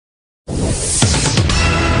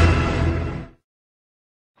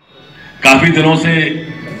काफी दिनों से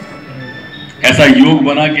ऐसा योग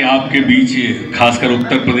बना कि आपके बीच, खासकर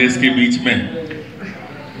उत्तर प्रदेश के बीच में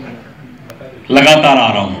लगातार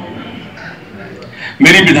आ रहा हूं।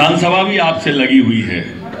 मेरी विधानसभा भी आपसे लगी हुई है,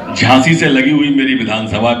 झांसी से लगी हुई मेरी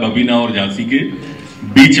विधानसभा बबीना और झांसी के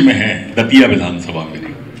बीच में है, दतिया विधानसभा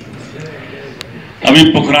मेरी। अभी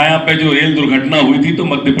पुखराया पे जो रेल दुर्घटना हुई थी तो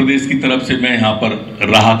मध्य प्रदेश की तरफ से मैं यहां पर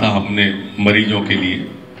रहा था अपने मरीजों के लिए।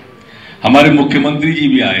 हमारे मुख्यमंत्री जी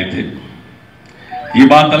भी आए थे। ये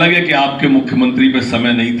बात अलग है कि आपके मुख्यमंत्री पे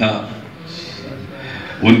समय नहीं था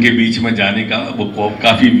उनके बीच में जाने का, वो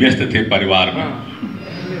काफी व्यस्त थे परिवार में,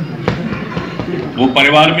 वो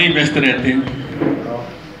परिवार में ही व्यस्त रहते हैं।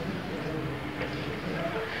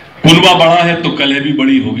 पुलवा बड़ा है तो कलह भी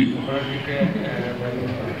बड़ी होगी।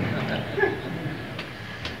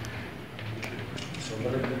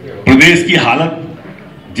 प्रदेश की हालत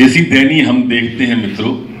जैसी दयनीय हम देखते हैं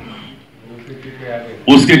मित्रों,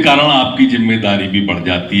 उसके कारण आपकी जिम्मेदारी भी बढ़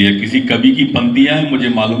जाती है। किसी कवि की पंक्तियां हैं, मुझे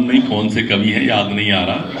मालूम नहीं कौन से कवि हैं, याद नहीं आ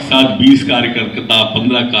रहा। साथ 20 कार्यकर्ता,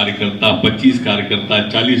 15 कार्यकर्ता, 25 कार्यकर्ता,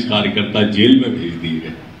 40 कार्यकर्ता जेल में भेज दिए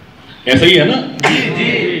गए। ऐसा ही है ना?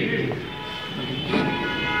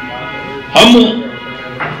 हम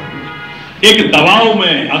एक दबाव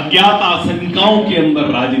में, अज्ञात आशंकाओं के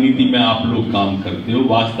अंदर राजनीति में आप लोग काम करते हो।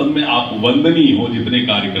 वास्तव में आप वंदनीय हो जितने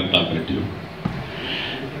कार्यकर्ता बैठे हो।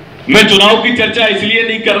 मैं चुनाव की चर्चा इसलिए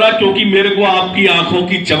नहीं कर रहा क्योंकि मेरे को आपकी आंखों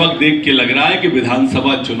की चमक देख के लग रहा है कि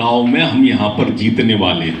विधानसभा चुनाव में हम यहां पर जीतने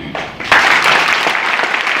वाले हैं।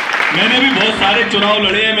 मैंने भी बहुत सारे चुनाव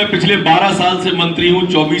लड़े हैं। मैं पिछले 12 साल से मंत्री हूं,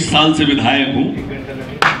 24 साल से विधायक हूं,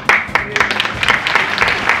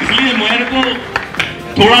 इसलिए मेरे को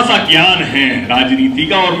थोड़ा सा ज्ञान है राजनीति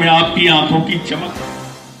का और मैं आपकी आंखों की चमक